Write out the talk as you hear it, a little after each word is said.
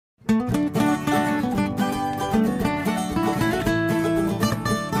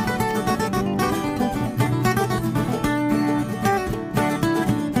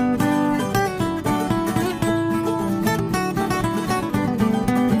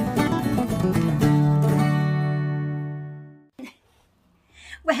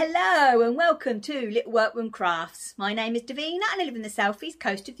Hello and welcome to Little Workroom Crafts. My name is Davina and I live in the southeast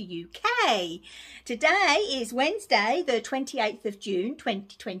coast of the UK. Today is Wednesday the 28th of June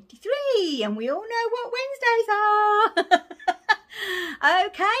 2023 and we all know what Wednesdays are.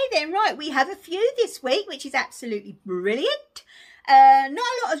 Okay then, right, we have a few this week which is absolutely brilliant. Not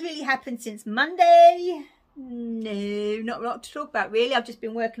a lot has really happened since Monday. No, not a lot to talk about really. I've just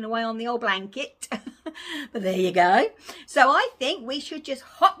been working away on the old blanket. But there you go. So I think we should just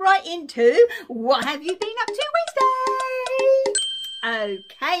hop right into what have you been up to Wednesday?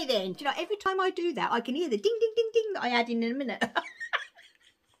 Okay then. Do you know, every time I do that, I can hear the ding, ding, ding, ding that I add in a minute.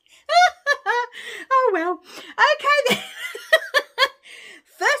 Oh well. Okay then.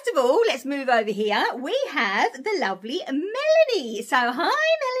 First of all, let's move over here. We have the lovely Melanie. So hi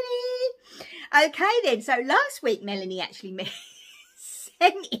Melanie. Okay then. So last week Melanie actually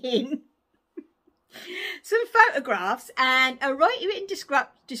sent in some photographs and a written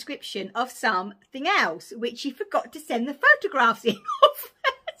description of something else which she forgot to send the photographs in of.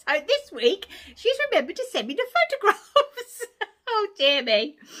 So this week she's remembered to send me the photographs. Oh dear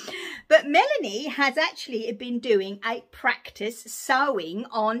me. But Melanie has actually been doing a practice sewing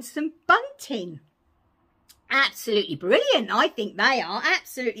on some bunting. Absolutely brilliant. I think they are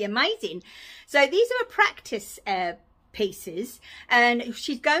absolutely amazing. So these are a practice pieces and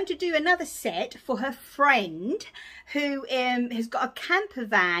she's going to do another set for her friend who has got a camper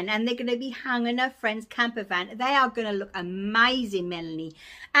van and they're going to be hung in her friend's camper van. They are going to look amazing, Melanie.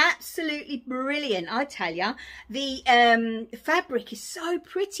 Absolutely brilliant, I tell you. The fabric is so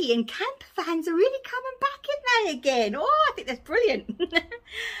pretty and camper vans are really coming back, aren't they, again? Oh, I think that's brilliant.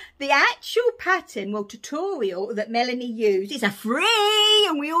 The actual pattern, well, tutorial that Melanie used is a free,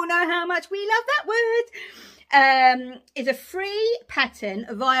 and we all know how much we love that word. Is a free pattern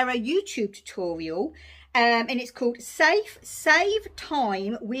via a YouTube tutorial and it's called Save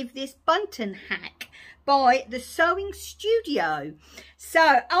Time with This Bunting Hack by the Sewing Studio.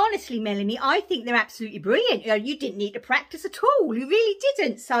 So honestly Melanie, I think they're absolutely brilliant. You didn't need to practice at all, you really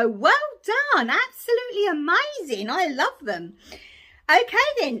didn't. So well done, absolutely amazing. I love them. Okay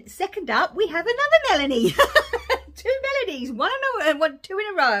then, second up we have another Melanie. Two Melanies, two in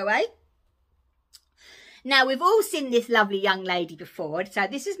a row, eh? Now, we've all seen this lovely young lady before. So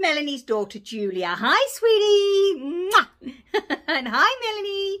this is Melanie's daughter, Julia. Hi, sweetie. Mwah. And hi,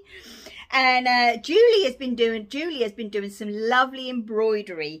 Melanie. And Julie has been doing some lovely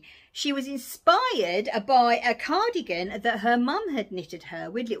embroidery. She was inspired by a cardigan that her mum had knitted her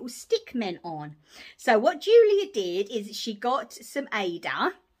with little stick men on. So what Julia did is she got some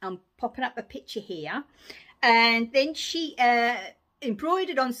Ada. I'm popping up a picture here. And then she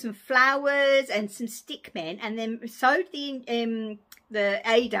embroidered on some flowers and some stick men and then sewed the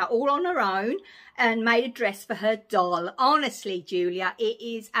Ada all on her own and made a dress for her doll. Honestly, Julia, it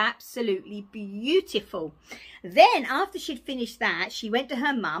is absolutely beautiful. Then after she'd finished that, she went to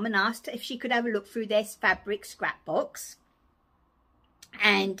her mum and asked her if she could have a look through their fabric scrapbooks.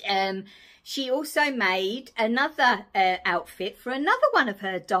 And she also made another outfit for another one of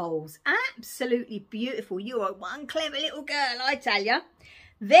her dolls. Absolutely beautiful. You are one clever little girl, I tell you.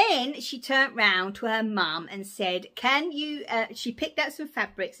 Then she turned round to her mum and said, can you, she picked out some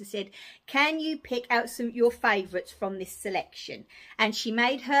fabrics and said, can you pick out your favourites from this selection? And she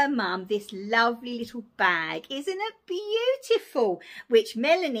made her mum this lovely little bag. Isn't it beautiful? Which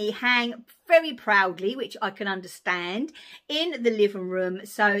Melanie hang very proudly, which I can understand, in the living room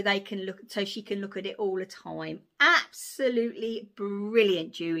so she can look at it all the time. Absolutely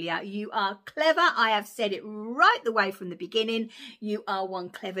brilliant, Julia. You are clever. I have said it right the way from the beginning. You are one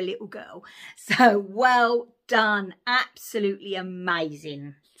clever little girl. So well done. Absolutely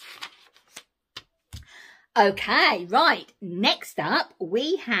amazing. Okay, right. Next up,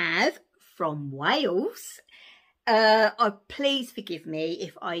 we have from Wales. Please forgive me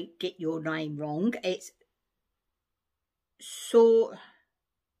if I get your name wrong. It's oh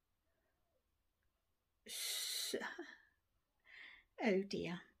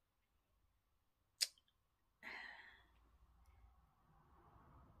dear.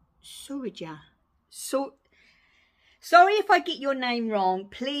 Sorija. Sorry if I get your name wrong.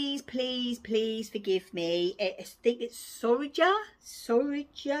 Please, please, please forgive me. I think it's Soria, I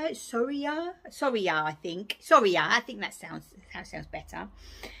think. Soria, I think that sounds better.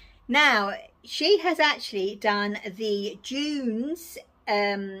 Now, she has actually done the June's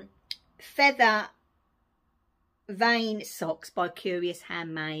feather vein socks by Curious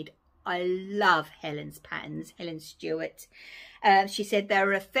Handmade. I love Helen's patterns, Helen Stewart. She said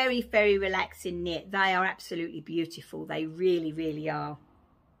they're a very, very relaxing knit. They are absolutely beautiful. They really, really are.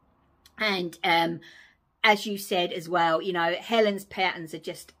 And as you said as well, you know, Helen's patterns are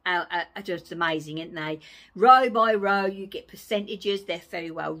just amazing, aren't they? Row by row, you get percentages. They're very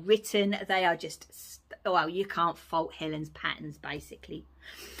well written. They are just, well, you can't fault Helen's patterns, basically.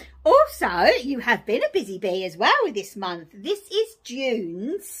 Also, you have been a busy bee as well with this month. This is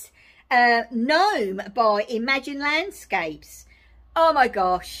June's Gnome by Imagine Landscapes. Oh my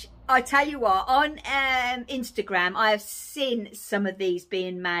gosh. I tell you what, on Instagram, I have seen some of these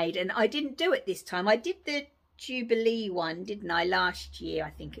being made, and I didn't do it this time. I did the Jubilee one, didn't I, last year,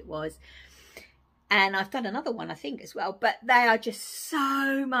 I think it was. And I've done another one, I think, as well. But they are just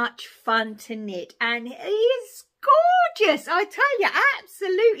so much fun to knit, and it is gorgeous. I tell you,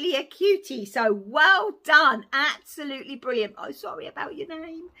 absolutely a cutie. So well done. Absolutely brilliant. Oh, sorry about your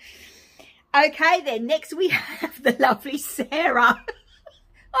name. Okay, then, next we have the lovely Sarah.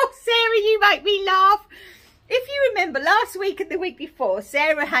 Oh, Sarah, you make me laugh. If you remember last week and the week before,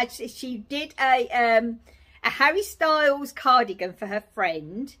 Sarah she did a Harry Styles cardigan for her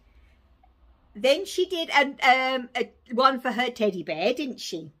friend. Then she did a one for her teddy bear, didn't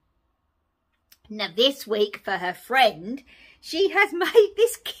she? Now this week for her friend, she has made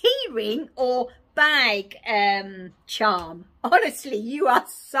this key ring or bag charm. Honestly, you are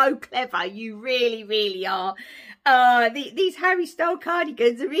so clever. You really, really are. These Harry Styles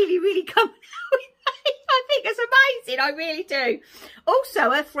cardigans are really coming out with me. I think it's amazing. I really do.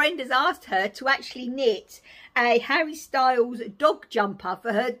 Also, her friend has asked her to actually knit a Harry Styles dog jumper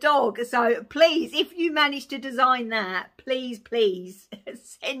for her dog. So please, if you manage to design that, please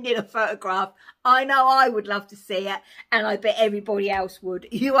send in a photograph. I know I would love to see it, and I bet everybody else would.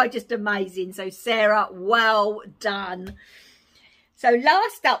 You are just amazing. So Sarah, well done. So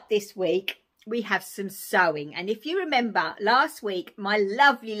last up this week, we have some sewing. And if you remember last week, my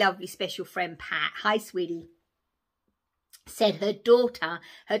lovely special friend Pat, hi sweetie, said her daughter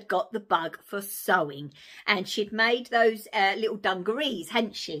had got the bug for sewing, and she'd made those little dungarees,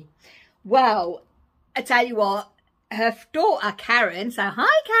 hadn't she? Well, I tell you what, her daughter Karen, so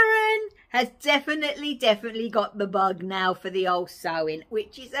hi Karen, has definitely got the bug now for the old sewing,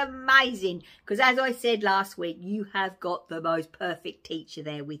 which is amazing, because as I said last week, you have got the most perfect teacher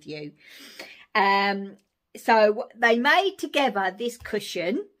there with you. So they made together this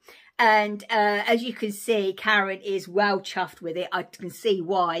cushion, and as you can see, Karen is well chuffed with it. I can see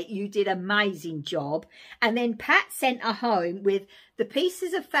why. You did an amazing job. And then Pat sent her home with the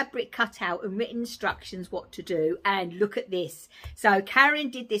pieces of fabric cut out and written instructions what to do. And look at this. So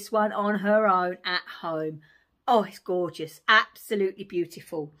Karen did this one on her own at home. Oh, it's gorgeous. Absolutely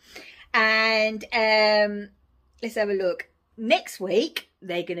beautiful. And let's have a look. Next week,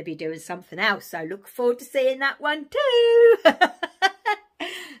 they're going to be doing something else. So look forward to seeing that one too.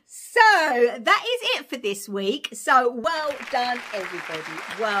 So that is it for this week. So well done, everybody.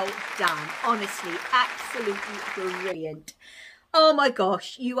 Well done. Honestly, absolutely brilliant. Oh my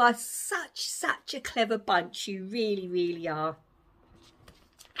gosh, you are such a clever bunch. You really are.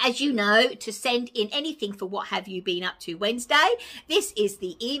 As you know, to send in anything for What Have You Been Up To Wednesday, this is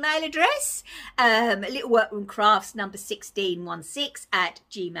the email address, littleworkroomcrafts number 1616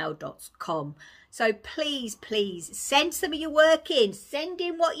 @gmail.com. So please send some of your work in. Send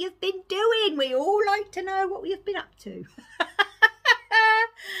in what you've been doing. We all like to know what you've been up to.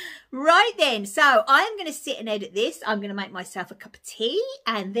 Right then, so I am going to sit and edit this. I'm going to make myself a cup of tea,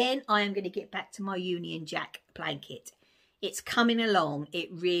 and then I am going to get back to my Union Jack blanket. It's coming along. It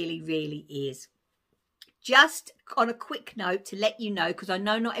really is. Just on a quick note to let you know, because I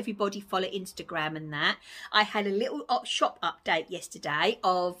know not everybody follow Instagram and that, I had a little shop update yesterday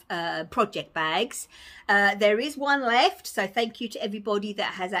of project bags. There is one left, so thank you to everybody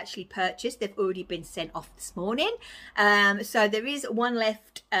that has actually purchased. They've already been sent off this morning. So there is one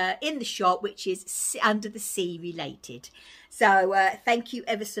left in the shop, which is under the sea related. So thank you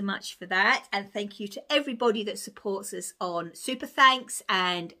ever so much for that, and thank you to everybody that supports us on Super Thanks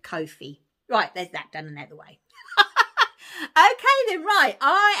and Ko-fi. Right, there's that done and out of the way. Okay then, right,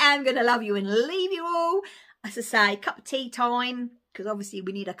 I am going to love you and leave you all. As I say, cup of tea time, because obviously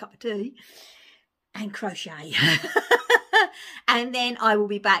we need a cup of tea, and crochet. And then I will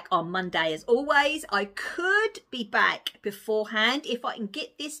be back on Monday as always. I could be back beforehand if I can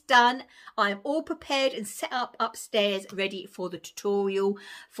get this done. I'm all prepared and set up upstairs, ready for the tutorial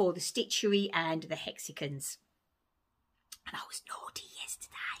for the stitchery and the hexagons. And I was naughty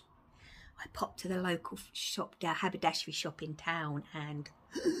yesterday. I popped to the local shop, the haberdashery shop in town, and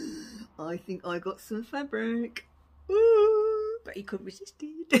I think I got some fabric. Ooh, but you couldn't resist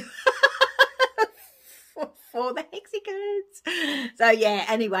it. for the hexagons. So yeah,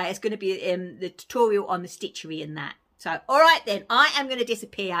 anyway, it's going to be the tutorial on the stitchery and that. So all right then, I am going to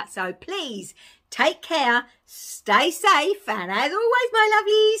disappear. So please Take care, stay safe, and as always, my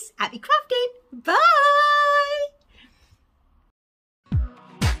lovelies, happy crafting. Bye.